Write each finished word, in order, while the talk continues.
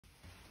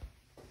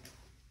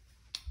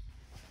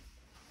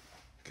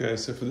Okay,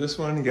 so for this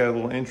one, you got a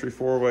little entry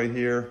four-way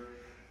here.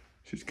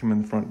 Should come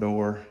in the front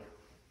door.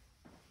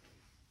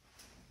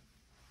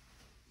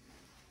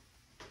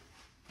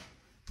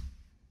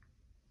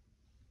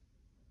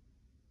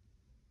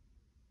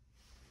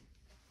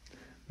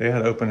 They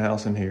had open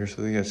house in here,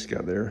 so they just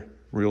got their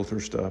realtor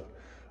stuff.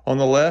 On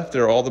the left,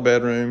 there are all the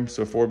bedrooms,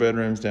 so 4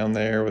 bedrooms down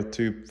there with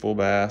 2 full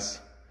baths.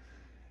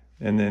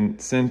 And then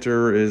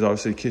center is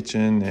obviously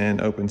kitchen and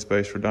open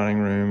space for dining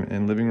room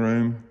and living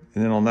room.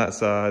 And then on that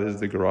side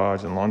is the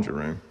garage and laundry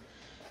room.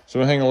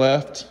 So hang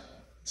left,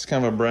 it's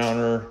kind of a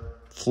browner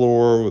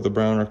floor with a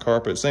browner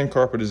carpet. Same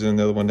carpet as in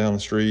the other one down the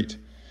street.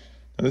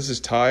 Now this is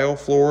tile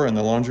floor in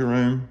the laundry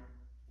room.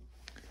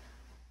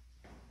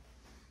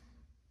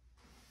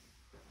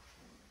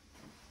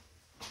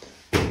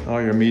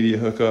 All your media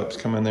hookups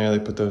come in there. They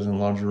put those in the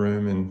laundry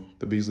room in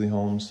the Beasley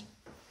homes.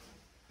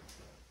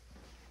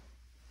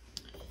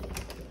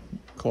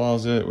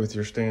 Closet with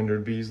your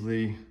standard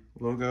Beasley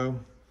logo.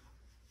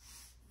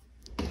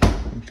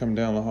 And come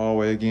down the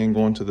hallway again,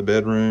 going to the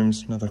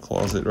bedrooms. Another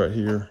closet right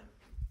here.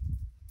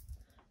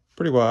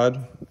 Pretty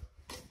wide.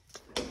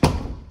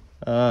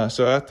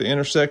 So at the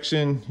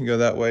intersection, you go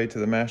that way to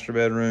the master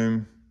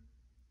bedroom.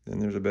 Then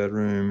there's a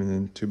bedroom and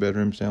then 2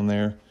 bedrooms down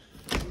there.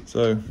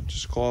 So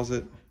just a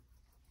closet.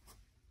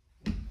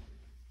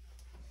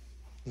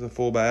 There's a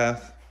full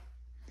bath.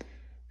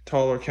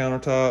 Taller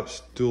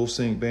countertops, dual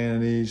sink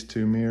vanities,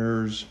 2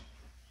 mirrors,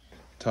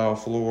 tile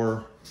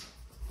floor,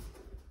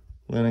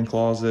 linen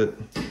closet,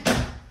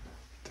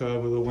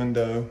 tub with a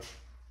window.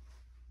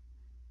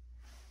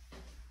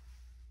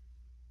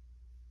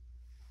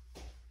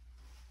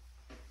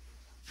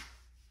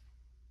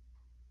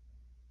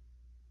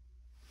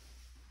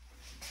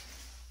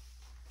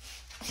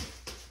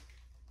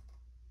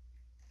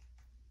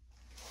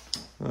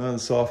 The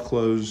soft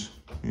close,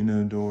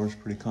 doors,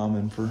 pretty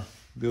common for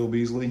Bill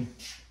Beasley.